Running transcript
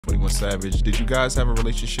21 Savage. Did you guys have a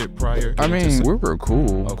relationship prior? I mean, we were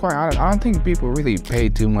cool. Okay. Quite honest, I don't think people really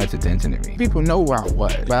paid too much attention to me. People know who I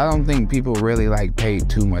was, but I don't think people really like paid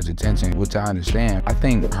too much attention, which I understand. I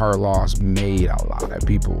think her loss made a lot of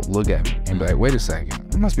people look at me and be like, wait a second,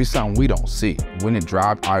 there must be something we don't see. When it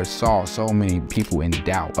dropped, I saw so many people in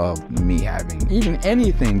doubt of me having even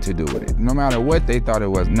anything to do with it. No matter what they thought it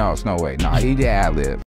was, no, it's no way. Nah, he did ad-lib.